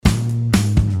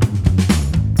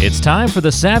It's time for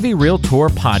the Savvy Realtor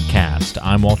Podcast.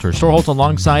 I'm Walter Storholt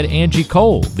alongside Angie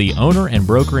Cole, the owner and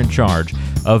broker in charge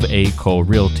of A. Cole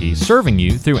Realty, serving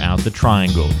you throughout the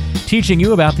Triangle, teaching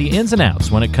you about the ins and outs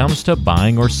when it comes to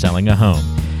buying or selling a home.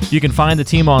 You can find the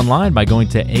team online by going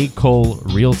to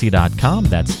acolerealty.com.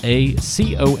 That's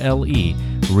A-C-O-L-E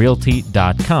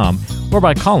realty.com, or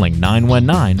by calling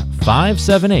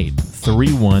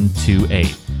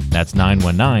 919-578-3128. That's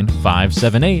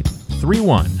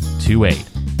 919-578-3128.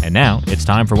 And now it's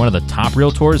time for one of the top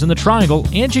realtors in the Triangle,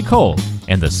 Angie Cole,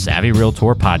 and the Savvy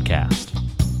Realtor Podcast.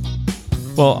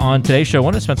 Well, on today's show, I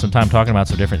want to spend some time talking about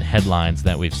some different headlines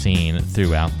that we've seen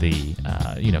throughout the,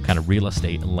 kind of real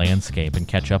estate landscape and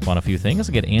catch up on a few things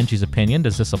and get Angie's opinion.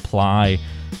 Does this apply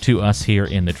to us here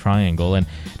in the Triangle? And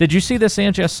did you see this,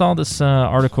 Angie? I saw this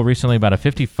article recently about a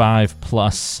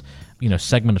 55-plus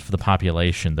segment of the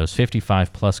population. Those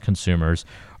 55-plus consumers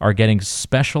are getting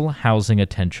special housing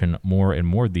attention more and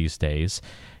more these days.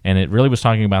 And it really was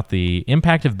talking about the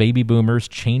impact of baby boomers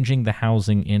changing the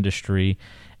housing industry.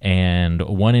 And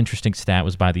one interesting stat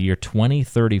was by the year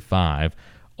 2035,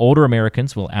 older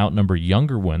Americans will outnumber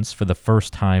younger ones for the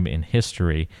first time in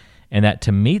history. And that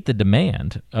to meet the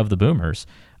demand of the boomers,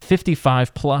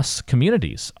 55-plus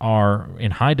communities are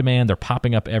in high demand. They're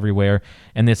popping up everywhere.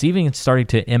 And it's even starting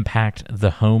to impact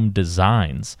the home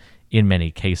designs in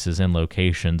many cases and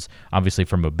locations, obviously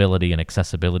from mobility and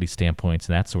accessibility standpoints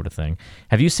and that sort of thing.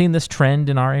 Have you seen this trend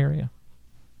in our area?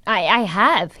 I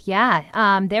have,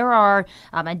 yeah. There are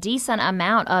a decent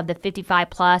amount of the 55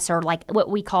 plus, or like what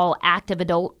we call active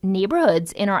adult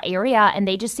neighborhoods in our area, and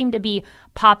they just seem to be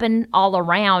popping all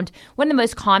around. One of the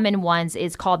most common ones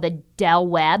is called the Del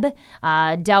Webb.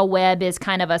 Del Webb is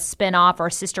kind of a spinoff or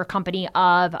sister company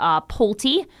of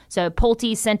Pulte. So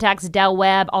Pulte, Syntax, Del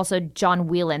Webb, also John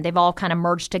Whelan. They've all kind of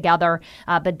merged together.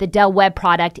 But the Del Webb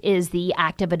product is the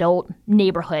active adult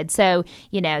neighborhood. So,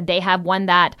 they have one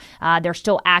that they're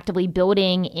still actively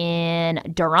building in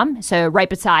Durham. So right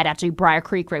beside actually Briar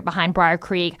Creek, right behind Briar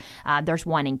Creek. There's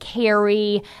one in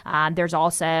Cary. There's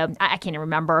also, I can't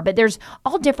remember, but there's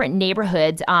all different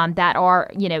neighborhoods that are,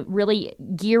 really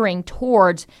gearing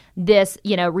towards this,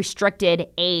 restricted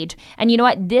age. And you know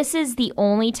what? This is the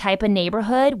only type of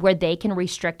neighborhood where they can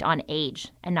restrict on age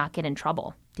and not get in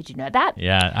trouble. Did you know that?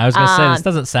 Yeah, I was going to say, this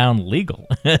doesn't sound legal.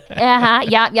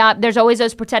 Yeah. There's always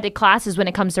those protected classes when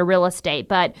it comes to real estate.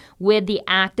 But with the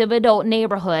active adult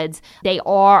neighborhoods, they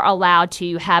are allowed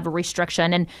to have a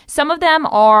restriction. And some of them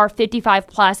are 55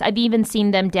 plus. I've even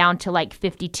seen them down to like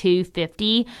 52,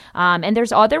 50. And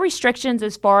there's other restrictions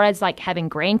as far as like having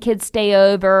grandkids stay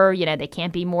over. They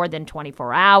can't be more than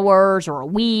 24 hours or a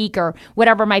week or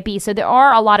whatever it might be. So there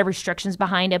are a lot of restrictions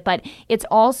behind it. But it's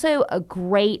also a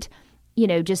great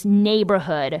just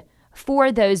neighborhood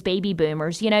for those baby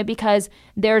boomers, because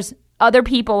there's other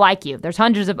people like you. There's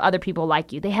hundreds of other people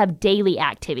like you. They have daily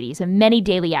activities and many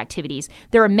daily activities.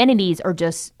 Their amenities are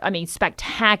just,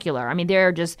 spectacular.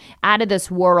 They're just out of this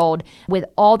world with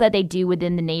all that they do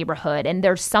within the neighborhood. And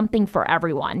there's something for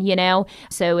everyone,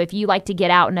 So if you like to get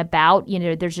out and about,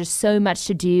 there's just so much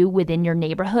to do within your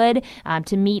neighborhood,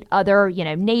 to meet other,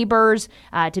 neighbors,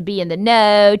 to be in the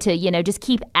know, to, just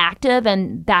keep active.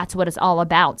 And that's what it's all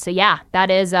about. So yeah,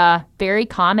 that is very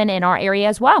common in our area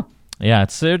as well. Yeah,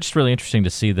 it's just really interesting to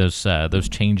see those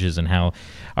changes and how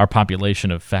our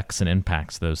population affects and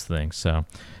impacts those things. So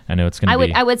I know it's going to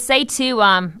be... I would say, too,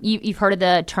 you've heard of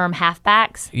the term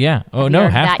halfbacks? Yeah. Oh, no,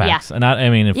 halfbacks. Yeah. Not,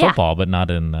 in football, but not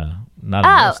in...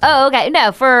 Oh, okay.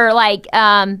 No, for like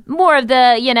more of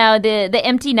the, the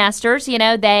empty nesters,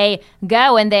 they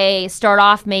go and they start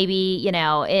off maybe,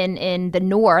 in the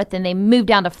north, and they move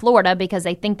down to Florida because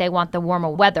they think they want the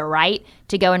warmer weather, right,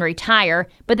 to go and retire.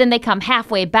 But then they come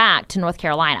halfway back to North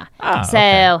Carolina. Oh, so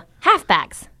okay.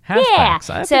 Halfbacks. Yeah.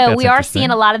 So we are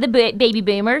seeing a lot of the baby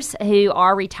boomers who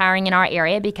are retiring in our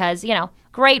area because,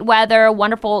 great weather,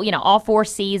 wonderful, all four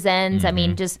seasons.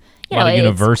 Mm-hmm. Just, a lot of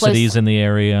universities in the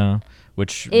area,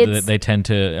 which they tend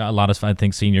to, a lot of, I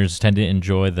think, seniors tend to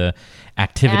enjoy the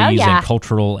activities and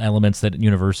cultural elements that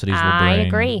universities will bring. I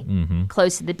agree. Mm-hmm.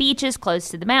 Close to the beaches, close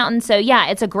to the mountains. So, yeah,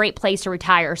 it's a great place to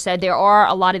retire. So there are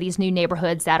a lot of these new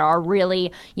neighborhoods that are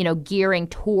really, gearing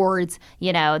towards,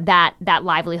 that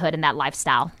livelihood and that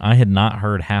lifestyle. I had not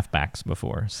heard halfbacks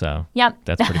before, so yep.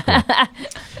 That's pretty cool.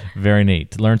 Very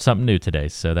neat. Learned something new today,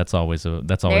 so that's always a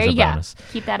bonus. Go.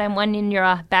 Keep that in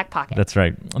your back pocket. That's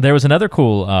right. There was another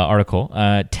cool article,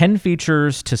 10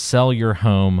 features to sell your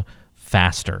home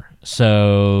faster.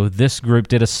 So this group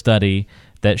did a study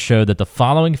that showed that the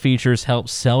following features help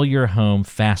sell your home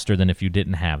faster than if you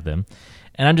didn't have them.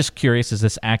 And I'm just curious, is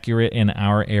this accurate in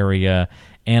our area?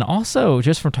 And also,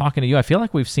 just from talking to you, I feel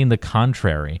like we've seen the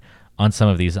contrary on some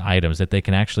of these items, that they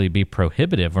can actually be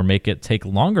prohibitive or make it take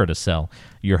longer to sell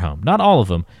your home. Not all of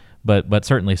them, but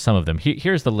certainly some of them.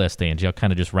 Here's the list, Angie. I'll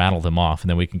kind of just rattle them off, and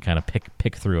then we can kind of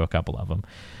pick through a couple of them.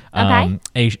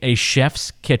 Okay. A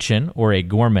chef's kitchen or a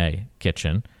gourmet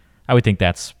kitchen. I would think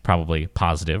that's probably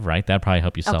positive, right? That'd probably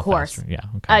help you sell faster. Yeah.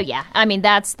 Okay. Oh, yeah. I mean,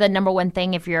 that's the number one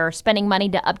thing. If you're spending money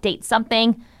to update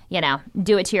something,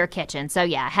 do it to your kitchen. So,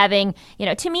 yeah, having,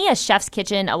 to me, a chef's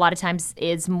kitchen a lot of times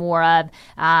is more of,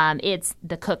 it's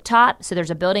the cooktop. So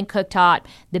there's a built-in cooktop,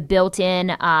 the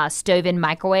built-in stove and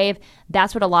microwave.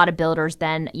 That's what a lot of builders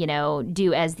then,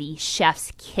 do as the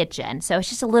chef's kitchen. So it's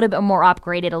just a little bit more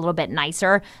upgraded, a little bit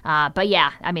nicer. But,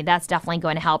 yeah, I mean, that's definitely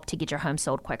going to help to get your home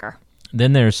sold quicker.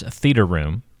 Then there's a theater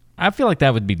room. I feel like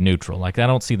that would be neutral. Like, I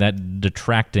don't see that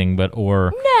detracting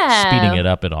or speeding it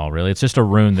up at all, really. It's just a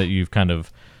room that you've kind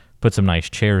of put some nice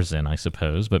chairs in, I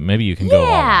suppose, but maybe you can go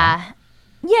all out.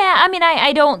 Yeah, I mean,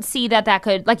 I don't see that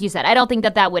could, like you said, I don't think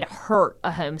that would hurt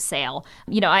a home sale.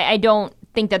 I don't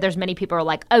think that there's many people who are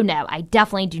like, oh, no, I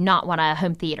definitely do not want a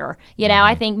home theater.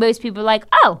 I think most people are like,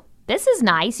 oh, this is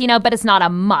nice, but it's not a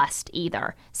must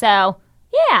either. So,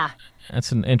 yeah.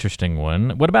 That's an interesting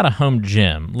one. What about a home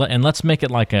gym? And let's make it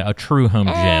like a true home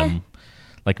gym,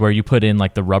 like where you put in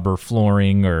like the rubber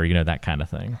flooring or, that kind of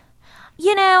thing.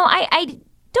 I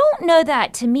don't know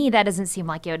that. To me, that doesn't seem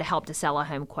like it would help to sell a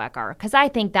home quicker, because I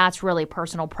think that's really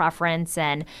personal preference.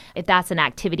 And if that's an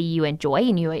activity you enjoy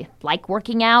and you like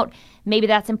working out, maybe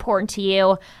that's important to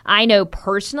you. I know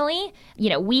personally,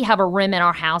 we have a room in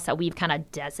our house that we've kind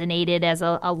of designated as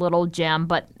a little gym,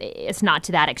 but it's not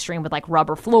to that extreme with like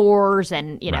rubber floors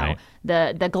and, right.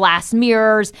 the glass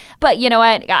mirrors. But you know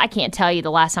what? I can't tell you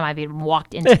the last time I've even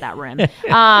walked into that room.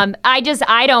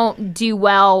 I don't do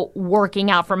well working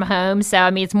out from home. So,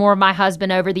 I mean, it's more of my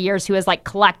husband over the years who has like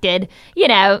collected,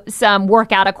 some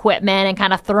workout equipment and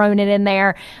kind of thrown it in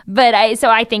there. But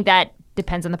I think that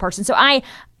depends on the person. So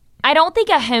I don't think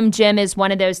a home gym is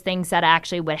one of those things that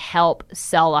actually would help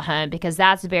sell a home, because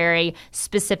that's very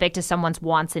specific to someone's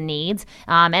wants and needs.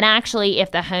 And actually, if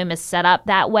the home is set up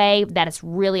that way, that it's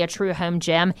really a true home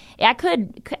gym, it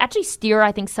could actually steer,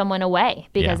 I think, someone away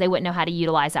because they wouldn't know how to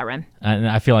utilize that room. And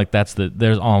I feel like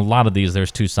there's on a lot of these,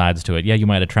 there's two sides to it. Yeah, you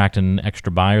might attract an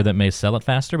extra buyer that may sell it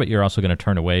faster, but you're also going to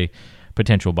turn away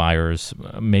potential buyers,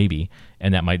 maybe,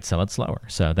 and that might sell it slower.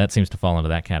 So that seems to fall into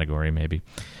that category, maybe.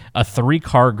 A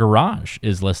 3-car garage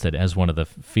is listed as one of the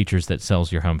features that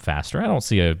sells your home faster. I don't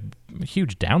see a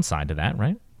huge downside to that,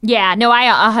 right? Yeah, no, I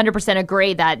 100%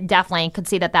 agree that definitely could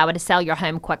see that would sell your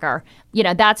home quicker.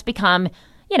 That's become,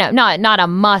 not a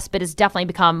must, but it's definitely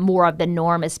become more of the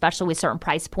norm, especially with certain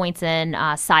price points and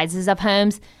sizes of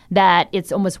homes, that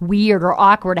it's almost weird or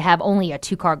awkward to have only a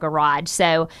 2-car garage.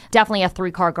 So definitely a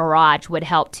 3-car garage would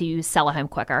help to sell a home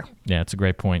quicker. Yeah, it's a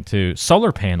great point, too.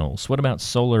 Solar panels. What about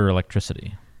solar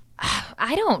electricity?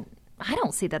 I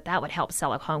don't see that would help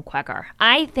sell a home quicker.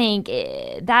 I think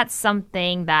that's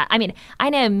something that, I mean, I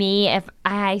know me, if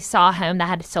I saw a home that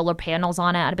had solar panels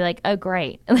on it, I'd be like, oh,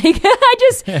 great. Like,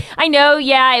 I know,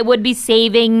 yeah, it would be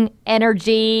saving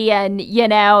energy and,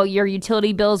 your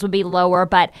utility bills would be lower.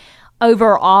 But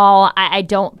overall, I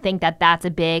don't think that's a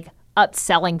big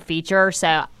upselling feature.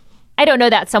 So I don't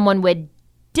know that someone would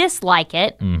dislike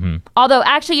it. Mm-hmm. Although,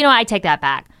 actually, I take that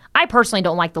back. I personally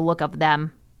don't like the look of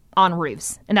them on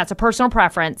roofs, and that's a personal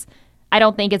preference. I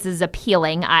don't think it's as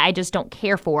appealing. I just don't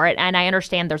care for it, and I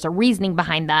understand there's a reasoning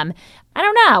behind them. I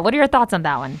don't know. What are your thoughts on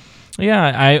that one?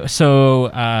 Yeah,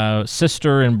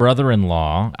 sister and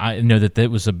brother-in-law, I know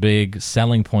that was a big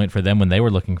selling point for them when they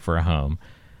were looking for a home.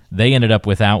 They ended up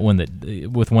with one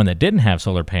that didn't have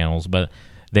solar panels, but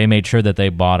they made sure that they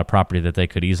bought a property that they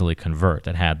could easily convert,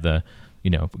 that had the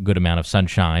good amount of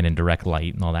sunshine and direct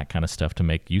light and all that kind of stuff to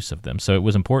make use of them. So it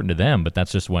was important to them, but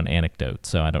that's just one anecdote.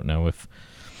 So I don't know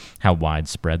how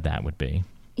widespread that would be.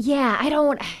 Yeah,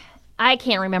 I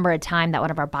can't remember a time that one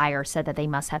of our buyers said that they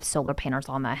must have solar panels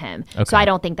on their home. Okay. So I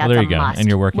don't think that's a must. And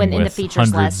you're working with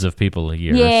hundreds of people a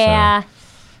year. Yeah. So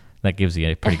that gives you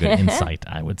a pretty good insight,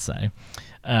 I would say.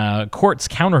 Quartz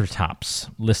countertops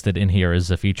listed in here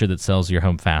as a feature that sells your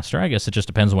home faster. I guess it just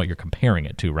depends on what you're comparing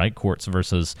it to, right? Quartz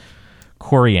versus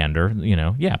coriander,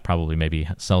 probably maybe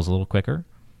sells a little quicker.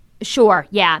 Sure,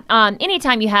 yeah.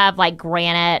 Anytime you have like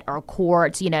granite or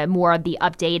quartz, more of the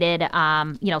updated,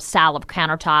 style of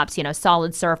countertops,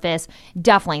 solid surface,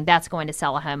 definitely that's going to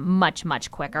sell a home much, much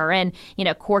quicker. And,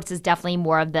 quartz is definitely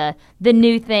more of the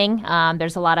new thing.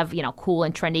 There's a lot of, cool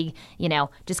and trendy,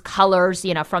 just colors,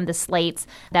 from the slates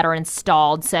that are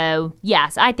installed. So,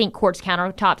 yes, I think quartz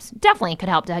countertops definitely could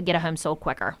help to get a home sold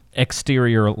quicker.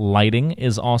 Exterior lighting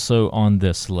is also on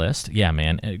this list. Yeah,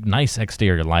 man, nice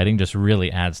exterior lighting just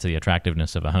really adds to the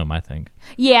attractiveness of a home, I think.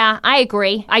 Yeah, I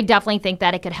agree. I definitely think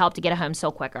that it could help to get a home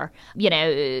sold quicker.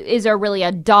 Is there really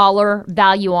a dollar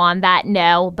value on that?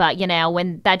 No, but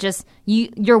when that just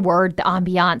your word, the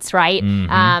ambiance, right?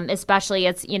 Especially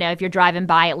if you're driving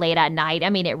by it late at night. I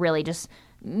mean, it really just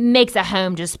makes a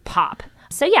home just pop.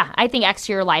 So yeah, I think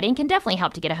exterior lighting can definitely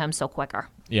help to get a home sold quicker.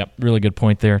 Yep, really good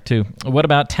point there too. What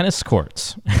about tennis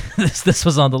courts? This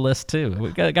was on the list too.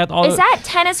 We got all. Is that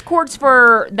tennis courts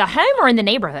for the home or in the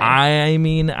neighborhood? I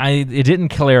mean, it didn't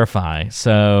clarify,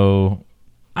 so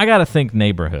I got to think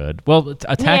neighborhood. Well,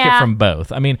 attack it from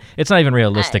both. I mean, it's not even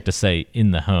realistic to say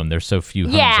in the home. There's so few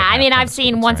homes. Yeah, I mean, I've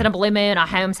seen once in a blue moon a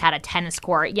home's had a tennis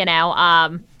court.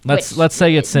 Let's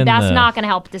say it's in. That's not going to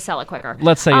help to sell it quicker.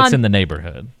 Let's say it's in the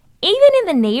neighborhood. Even in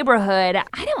the neighborhood,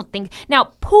 I don't think. Now,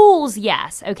 pools,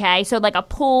 yes, okay? So, like a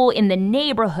pool in the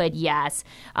neighborhood, yes.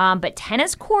 But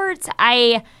tennis courts,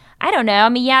 I don't know. I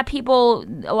mean, yeah, people,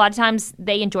 a lot of times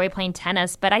they enjoy playing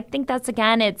tennis, but I think that's,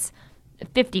 again, it's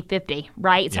 50-50,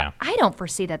 right? So I don't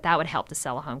foresee that would help to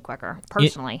sell a home quicker,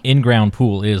 personally. In-ground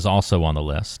pool is also on the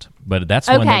list, but that's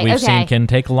one that we've seen can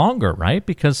take longer, right?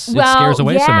 Because it scares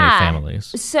away so many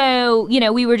families. So,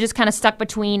 we were just kind of stuck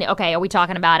between, okay, are we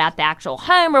talking about at the actual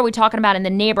home or are we talking about in the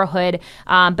neighborhood?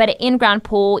 But an in-ground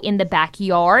pool in the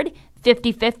backyard,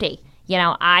 50-50.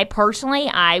 I personally,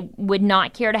 I would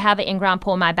not care to have an in-ground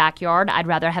pool in my backyard. I'd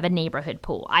rather have a neighborhood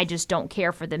pool. I just don't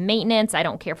care for the maintenance. I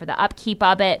don't care for the upkeep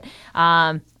of it.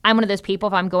 I'm one of those people,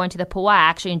 if I'm going to the pool, I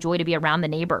actually enjoy to be around the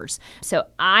neighbors. So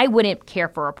I wouldn't care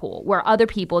for a pool, where other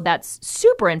people, that's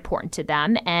super important to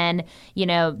them. And,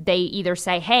 they either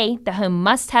say, hey, the home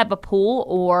must have a pool,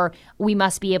 or we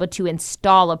must be able to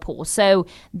install a pool. So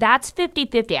that's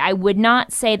 50-50. I would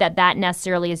not say that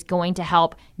necessarily is going to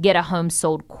help get a home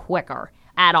sold quicker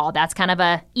at all. That's kind of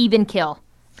a even kill.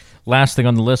 Last thing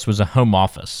on the list was a home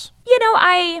office.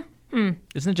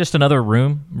 Isn't it just another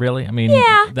room, really? I mean,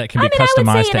 that can be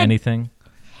customized to anything.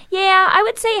 Yeah, I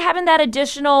would say having that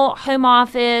additional home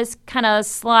office kind of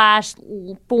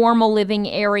 / formal living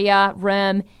area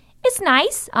room is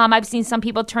nice. I've seen some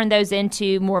people turn those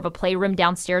into more of a playroom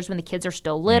downstairs when the kids are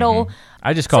still little.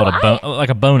 I just call it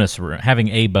a bonus room. Having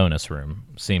a bonus room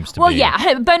seems to be. Well,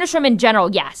 yeah, bonus room in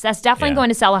general, yes. That's definitely going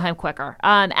to sell a home quicker.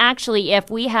 Actually, if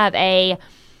we have a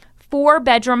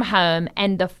 4-bedroom home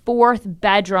and the 4th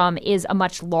bedroom is a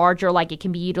much larger, like it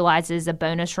can be utilized as a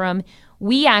bonus room,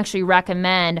 we actually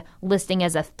recommend listing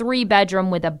as a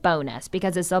 3-bedroom with a bonus,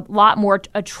 because it's a lot more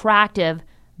attractive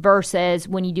versus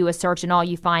when you do a search and all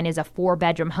you find is a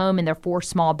 4-bedroom home and they're 4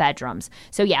 small bedrooms.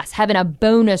 So yes, having a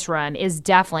bonus room is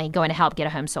definitely going to help get a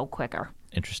home sold quicker.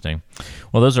 Interesting.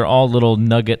 Well, those are all little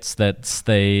nuggets that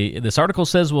this article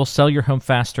says will sell your home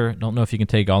faster. Don't know if you can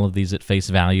take all of these at face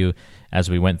value as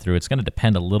we went through. It's going to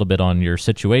depend a little bit on your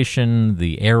situation,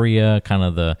 the area, kind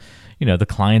of the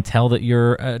clientele that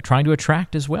you're trying to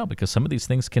attract as well, because some of these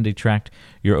things can detract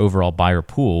your overall buyer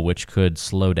pool, which could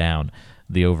slow down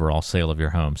the overall sale of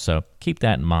your home. So keep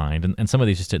that in mind. And some of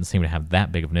these just didn't seem to have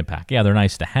that big of an impact. Yeah, they're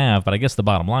nice to have, but I guess the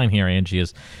bottom line here, Angie,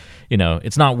 is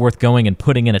it's not worth going and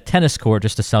putting in a tennis court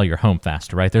just to sell your home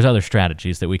faster, right? There's other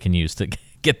strategies that we can use to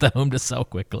get the home to sell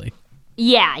quickly.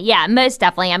 Yeah, most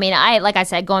definitely. I mean, like I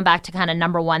said, going back to kind of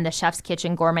number one, the chef's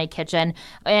kitchen, gourmet kitchen,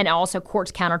 and also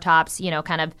quartz countertops,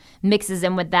 kind of mixes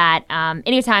in with that.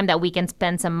 Anytime that we can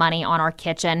spend some money on our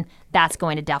kitchen, that's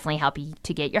going to definitely help you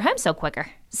to get your home sold quicker.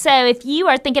 So if you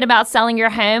are thinking about selling your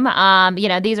home,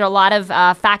 these are a lot of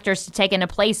factors to take into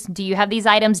place. Do you have these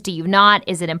items? Do you not?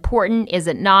 Is it important? Is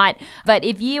it not? But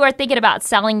if you are thinking about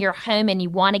selling your home and you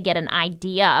want to get an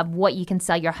idea of what you can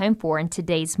sell your home for in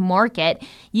today's market,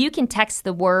 you can text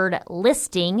the word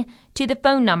listing to the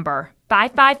phone number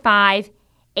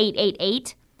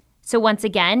 555-888. So once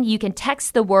again, you can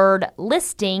text the word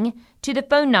listing to the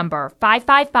phone number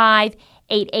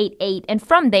 555-888. And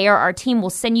from there, our team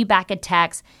will send you back a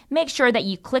text. Make sure that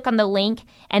you click on the link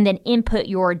and then input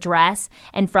your address.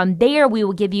 And from there, we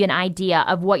will give you an idea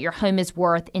of what your home is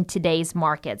worth in today's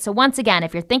market. So once again,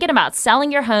 if you're thinking about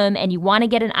selling your home and you want to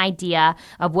get an idea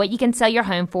of what you can sell your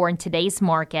home for in today's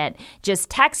market,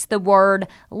 just text the word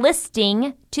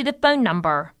listing to the phone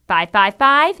number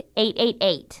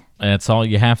 555-888. That's all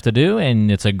you have to do,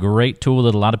 and it's a great tool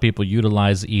that a lot of people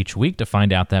utilize each week to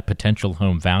find out that potential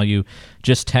home value.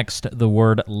 Just text the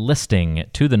word listing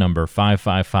to the number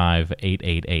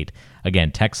 555-888.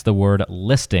 Again, text the word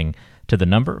listing to the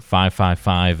number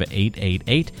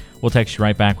 555-888. We'll text you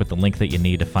right back with the link that you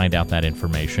need to find out that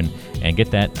information and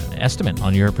get that estimate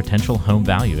on your potential home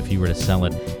value if you were to sell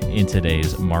it in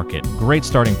today's market. Great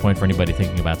starting point for anybody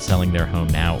thinking about selling their home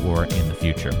now or in the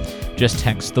future. Just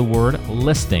text the word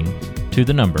listing to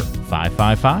the number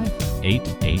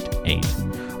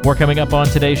 555-888. More coming up on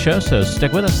today's show, so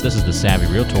stick with us. This is The Savvy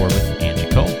Realtor with Angie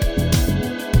Cole.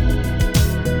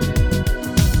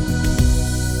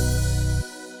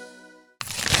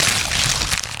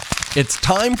 It's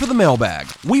time for the mailbag.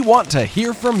 We want to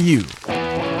hear from you.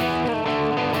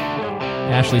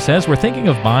 Ashley says, we're thinking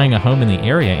of buying a home in the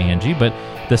area, Angie, but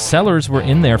the sellers were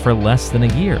in there for less than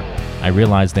a year. I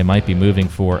realize they might be moving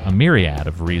for a myriad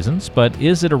of reasons, but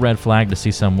is it a red flag to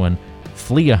see someone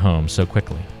flee a home so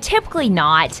quickly? Typically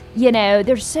not. You know,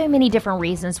 there's so many different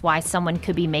reasons why someone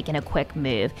could be making a quick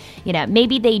move. You know,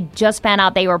 maybe they just found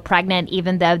out they were pregnant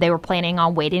even though they were planning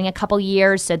on waiting a couple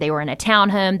years, so they were in a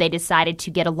townhome. They decided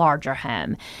to get a larger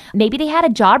home. Maybe they had a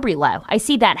job reload. I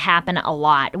see that happen a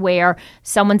lot where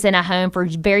someone's in a home for a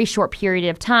very short period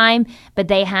of time, but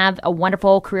they have a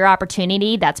wonderful career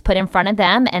opportunity that's put in front of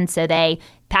them, and so they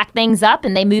pack things up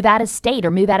and they move out of state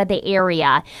or move out of the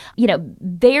area. You know,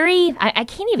 I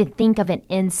can't even think of an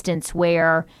instance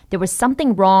where there was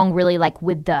something wrong really like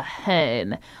with the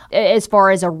home as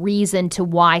far as a reason to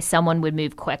why someone would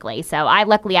move quickly. So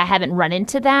luckily I haven't run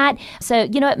into that. So,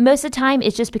 you know, most of the time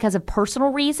it's just because of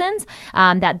personal reasons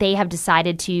that they have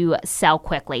decided to sell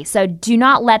quickly. So do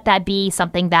not let that be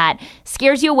something that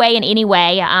scares you away in any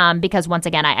way because once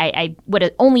again, I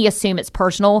would only assume it's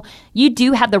personal. You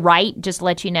do have the right, just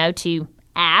let you know, to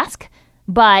ask.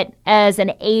 But as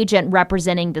an agent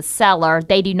representing the seller,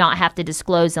 they do not have to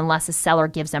disclose unless the seller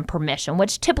gives them permission,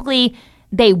 which typically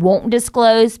they won't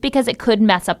disclose because it could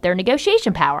mess up their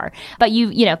negotiation power. But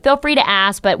you know, feel free to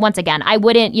ask. But once again, I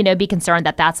wouldn't, be concerned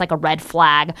that that's like a red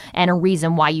flag and a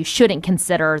reason why you shouldn't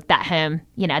consider that home,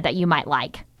 that you might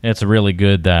like. It's a really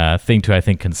good thing to, I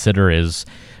think, consider is,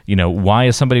 why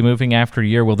is somebody moving after a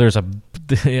year? Well,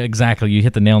 exactly, you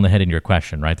hit the nail on the head in your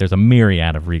question, right? There's a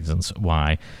myriad of reasons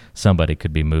why somebody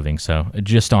could be moving. So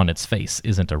just on its face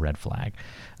isn't a red flag.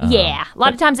 Yeah, a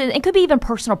lot of times it could be even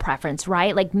personal preference,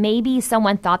 right? Like maybe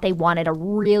someone thought they wanted a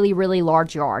really, really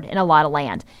large yard and a lot of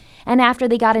land. And after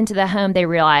they got into the home, they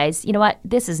realized, you know what,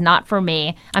 this is not for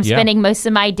me. I'm spending most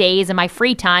of my days and my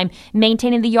free time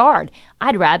maintaining the yard.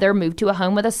 I'd rather move to a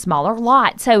home with a smaller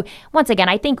lot. So once again,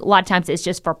 I think a lot of times it's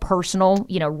just for personal,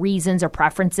 reasons or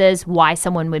preferences why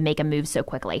someone would make a move so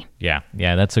quickly. Yeah,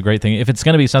 that's a great thing. If it's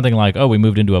going to be something like, we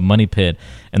moved into a money pit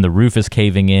and the roof is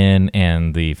caving in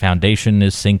and the foundation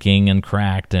is sinking and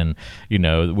cracked and,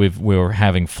 we're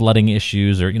having flooding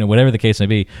issues or, whatever the case may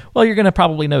be, well, you're going to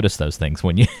probably notice those things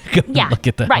when you go look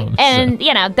at the right. home. And,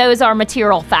 those are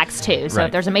material facts too. So right.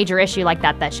 If there's a major issue like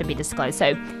that, that should be disclosed.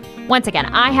 So once again,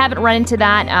 I haven't run into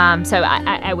that, so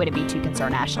I wouldn't be too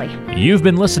concerned, Ashley. You've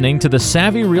been listening to the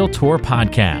Savvy Realtor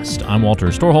Podcast. I'm Walter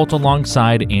Storholt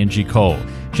alongside Angie Cole.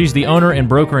 She's the owner and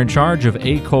broker in charge of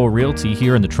A. Cole Realty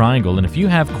here in the Triangle. And if you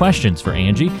have questions for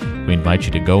Angie, we invite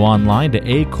you to go online to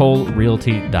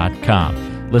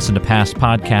acolerealty.com. Listen to past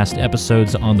podcast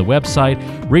episodes on the website,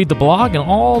 read the blog, and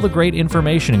all the great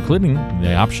information, including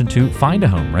the option to find a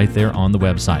home right there on the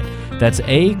website. That's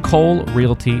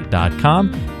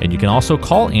acolerealty.com. And you can also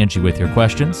call Angie with your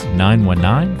questions,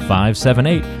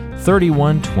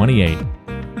 919-578-3128.